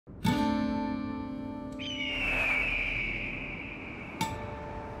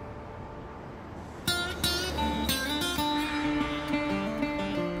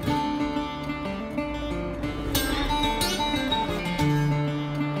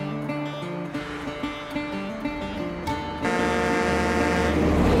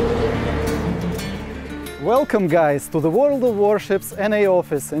Welcome guys to the World of Warships NA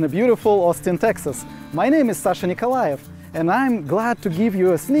office in a beautiful Austin, Texas. My name is Sasha Nikolaev and I'm glad to give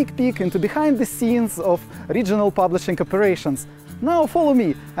you a sneak peek into behind the scenes of regional publishing operations. Now follow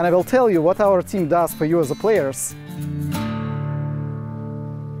me and I will tell you what our team does for you as players.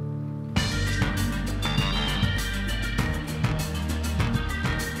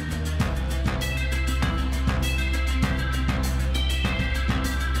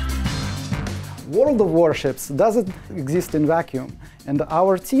 World of Warships doesn't exist in vacuum, and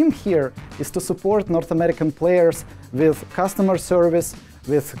our team here is to support North American players with customer service,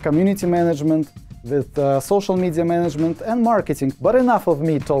 with community management, with social media management and marketing. But enough of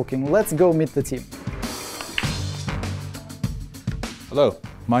me talking, let's go meet the team. Hello,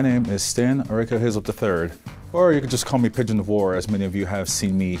 my name is Stan Areco Hazelp III, or you could just call me Pigeon of War, as many of you have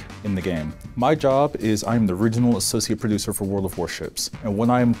seen me in the game. My job is I'm the regional associate producer for World of Warships, and what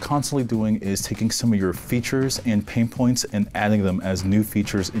I'm constantly doing is taking some of your features and pain points and adding them as new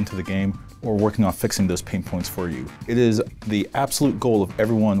features into the game, or working on fixing those pain points for you. It is the absolute goal of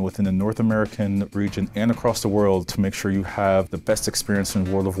everyone within the North American region and across the world to make sure you have the best experience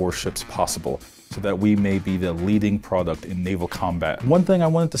in World of Warships possible, so that we may be the leading product in naval combat. One thing I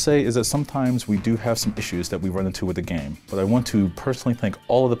wanted to say is that sometimes we do have some issues that we run into with the game, but I want to personally thank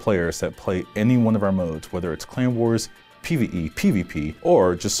all of the players that play any one of our modes, whether it's Clan Wars, PvE, PvP,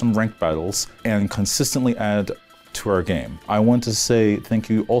 or just some ranked battles, and consistently add to our game. I want to say thank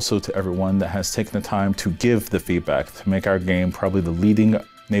you also to everyone that has taken the time to give the feedback to make our game probably the leading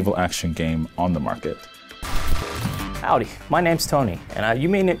naval action game on the market. Howdy, my name's Tony, and you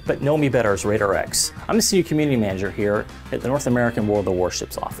may know me better as Radar X. I'm the Senior Community Manager here at the North American World of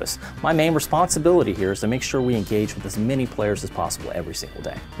Warships office. My main responsibility here is to make sure we engage with as many players as possible every single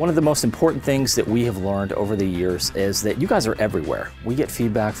day. One of the most important things that we have learned over the years is that you guys are everywhere. We get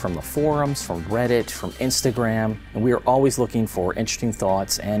feedback from the forums, from Reddit, from Instagram, and we are always looking for interesting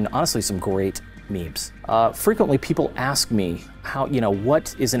thoughts and honestly some great memes. Frequently people ask me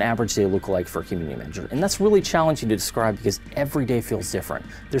what is an average day look like for a community manager? And that's really challenging to describe because every day feels different.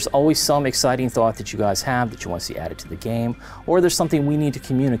 There's always some exciting thought that you guys have that you want to see added to the game, or there's something we need to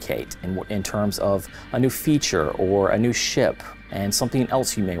communicate in terms of a new feature or a new ship and something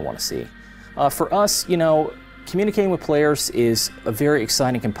else you may want to see. For us, communicating with players is a very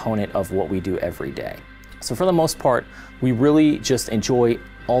exciting component of what we do every day. So for the most part, we really just enjoy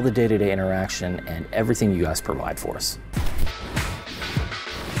all the day-to-day interaction and everything you guys provide for us.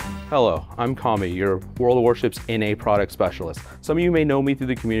 Hello, I'm Kami, your World of Warships NA product specialist. Some of you may know me through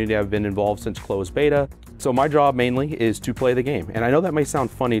the community. I've been involved since closed beta. So my job mainly is to play the game. And I know that may sound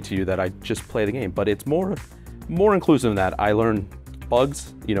funny to you that I just play the game, but it's more inclusive than that. I learn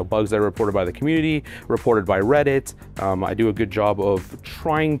bugs, bugs that are reported by the community, reported by Reddit. I do a good job of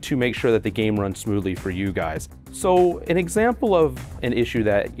trying to make sure that the game runs smoothly for you guys. So an example of an issue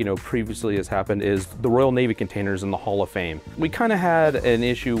that previously has happened is the Royal Navy containers in the Hall of Fame. We kind of had an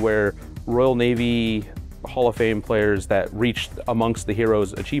issue where Royal Navy Hall of Fame players that reached amongst the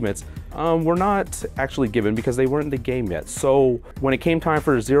heroes achievements were not actually given because they weren't in the game yet. So when it came time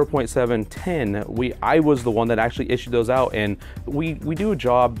for 0.710, I was the one that actually issued those out, and we do a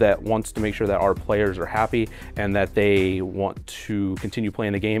job that wants to make sure that our players are happy and that they want to continue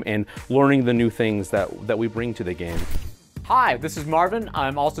playing the game and learning the new things that we bring to the game. Hi, this is Marvin.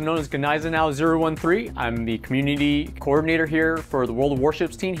 I'm also known as Ganaiza013. I'm the community coordinator here for the World of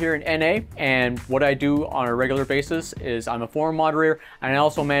Warships team here in NA. And what I do on a regular basis is I'm a forum moderator, and I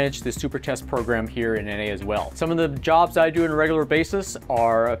also manage the super test program here in NA as well. Some of the jobs I do on a regular basis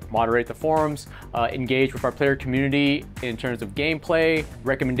are moderate the forums, engage with our player community in terms of gameplay,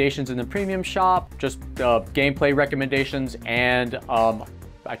 recommendations in the premium shop, just gameplay recommendations, and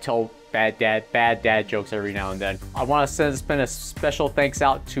I tell bad dad jokes every now and then. I want to send a special thanks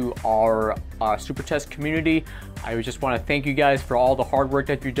out to our Super Test community. I just want to thank you guys for all the hard work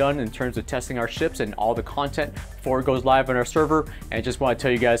that you've done in terms of testing our ships and all the content before it goes live on our server. And I just want to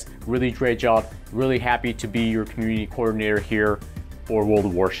tell you guys, really great job. Really happy to be your community coordinator here for World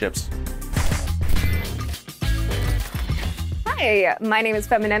of Warships. Hi, my name is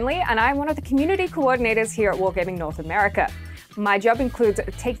Feminenly, and I'm one of the community coordinators here at Wargaming North America. My job includes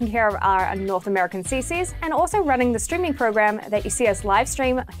taking care of our North American CCs and also running the streaming program that you see us live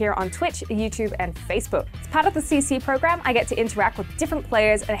stream here on Twitch, YouTube, and Facebook. As part of the CC program, I get to interact with different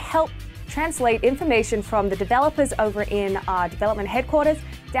players and help translate information from the developers over in our development headquarters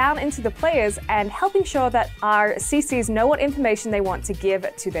down into the players and helping sure that our CCs know what information they want to give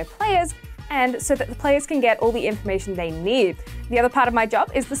to their players and so that the players can get all the information they need. The other part of my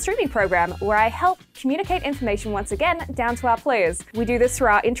job is the streaming program, where I help communicate information once again down to our players. We do this through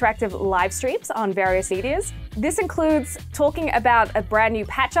our interactive live streams on various medias. This includes talking about a brand new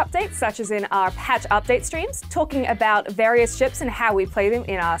patch update, such as in our patch update streams, talking about various ships and how we play them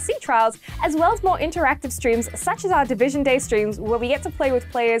in our sea trials, as well as more interactive streams such as our Division Day streams, where we get to play with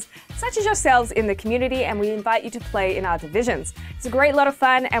players such as yourselves in the community, and we invite you to play in our divisions. It's a great lot of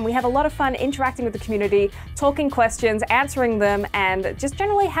fun, and we have a lot of fun interacting with the community, talking questions, answering them, and just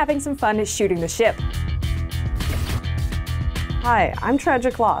generally having some fun shooting the ship. Hi, I'm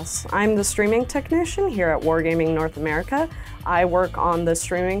Tragic Loss. I'm the streaming technician here at Wargaming North America. I work on the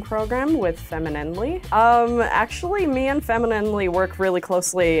streaming program with Femininely. Actually, me and Femininely work really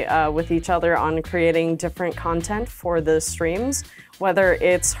closely with each other on creating different content for the streams, whether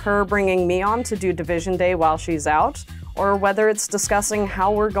it's her bringing me on to do Division Day while she's out, or whether it's discussing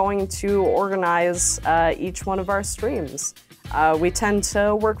how we're going to organize each one of our streams. We tend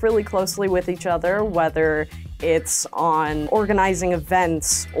to work really closely with each other, whether it's on organizing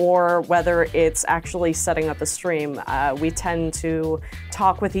events or whether it's actually setting up a stream. We tend to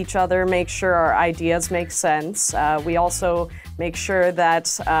talk with each other, make sure our ideas make sense. We also make sure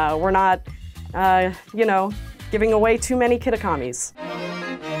that we're not, giving away too many kitakamis.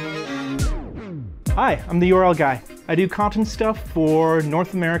 Hi, I'm the URL guy. I do content stuff for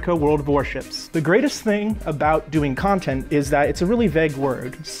North America World of Warships. The greatest thing about doing content is that it's a really vague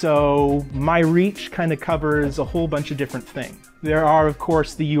word, so my reach kind of covers a whole bunch of different things. There are, of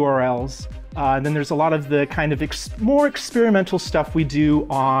course, the URLs. Then there's a lot of the kind of more experimental stuff we do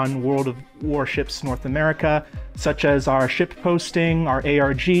on World of Warships North America, such as our ship posting, our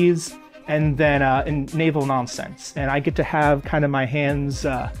ARGs, and then in naval nonsense. And I get to have kind of my hands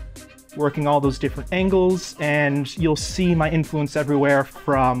working all those different angles, and you'll see my influence everywhere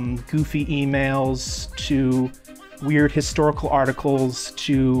from goofy emails to weird historical articles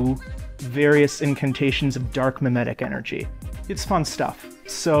to various incantations of dark mimetic energy. It's fun stuff.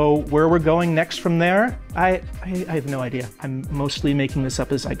 So where we're going next from there, I have no idea. I'm mostly making this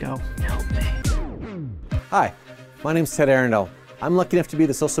up as I go. Help me. Hi, my name's Ted Arundel. I'm lucky enough to be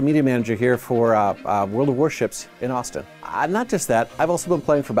the social media manager here for World of Warships in Austin. Not just that, I've also been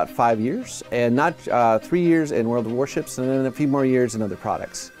playing for about 5 years, and 3 years in World of Warships, and then a few more years in other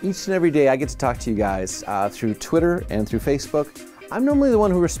products. Each and every day I get to talk to you guys through Twitter and through Facebook. I'm normally the one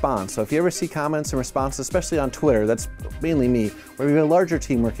who responds, so if you ever see comments and responses, especially on Twitter, that's mainly me, where we have a larger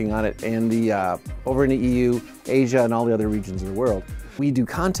team working on it in over in the EU, Asia, and all the other regions of the world. We do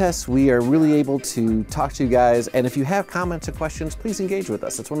contests, we are really able to talk to you guys, and if you have comments or questions, please engage with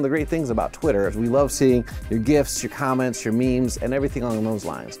us. It's one of the great things about Twitter, is we love seeing your GIFs, your comments, your memes, and everything along those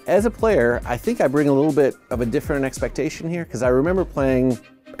lines. As a player, I think I bring a little bit of a different expectation here, because I remember playing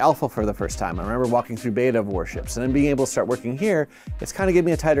Alpha for the first time. I remember walking through Beta of Warships, and then being able to start working here, it's kind of given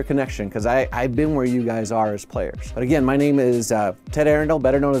me a tighter connection, because I've been where you guys are as players. But again, my name is Ted Arundel,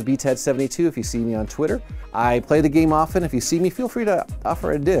 better known as BTED72 if you see me on Twitter. I play the game often. If you see me, feel free to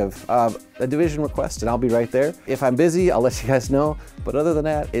offer a division request, and I'll be right there. If I'm busy, I'll let you guys know. But other than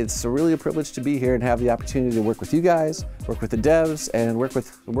that, it's really a privilege to be here and have the opportunity to work with you guys, work with the devs, and work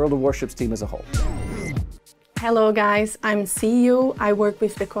with the World of Warships team as a whole. Hello guys, I'm CU. I work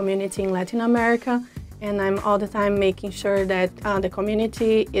with the community in Latin America, and I'm all the time making sure that the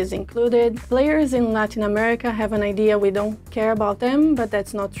community is included. Players in Latin America have an idea we don't care about them, but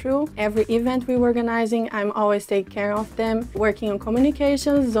that's not true. Every event we're organizing, I'm always taking care of them, working on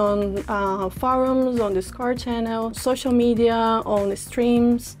communications, on forums, on Discord channel, social media, on the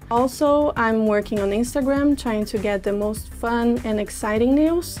streams. Also, I'm working on Instagram, trying to get the most fun and exciting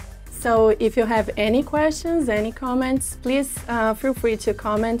news. So if you have any questions, any comments, please feel free to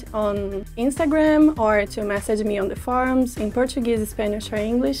comment on Instagram or to message me on the forums in Portuguese, Spanish, or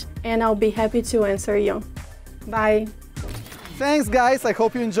English, and I'll be happy to answer you. Bye. Thanks guys, I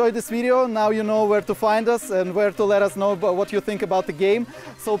hope you enjoyed this video. Now you know where to find us and where to let us know about what you think about the game.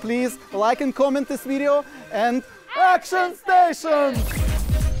 So please like and comment this video, and Action Station!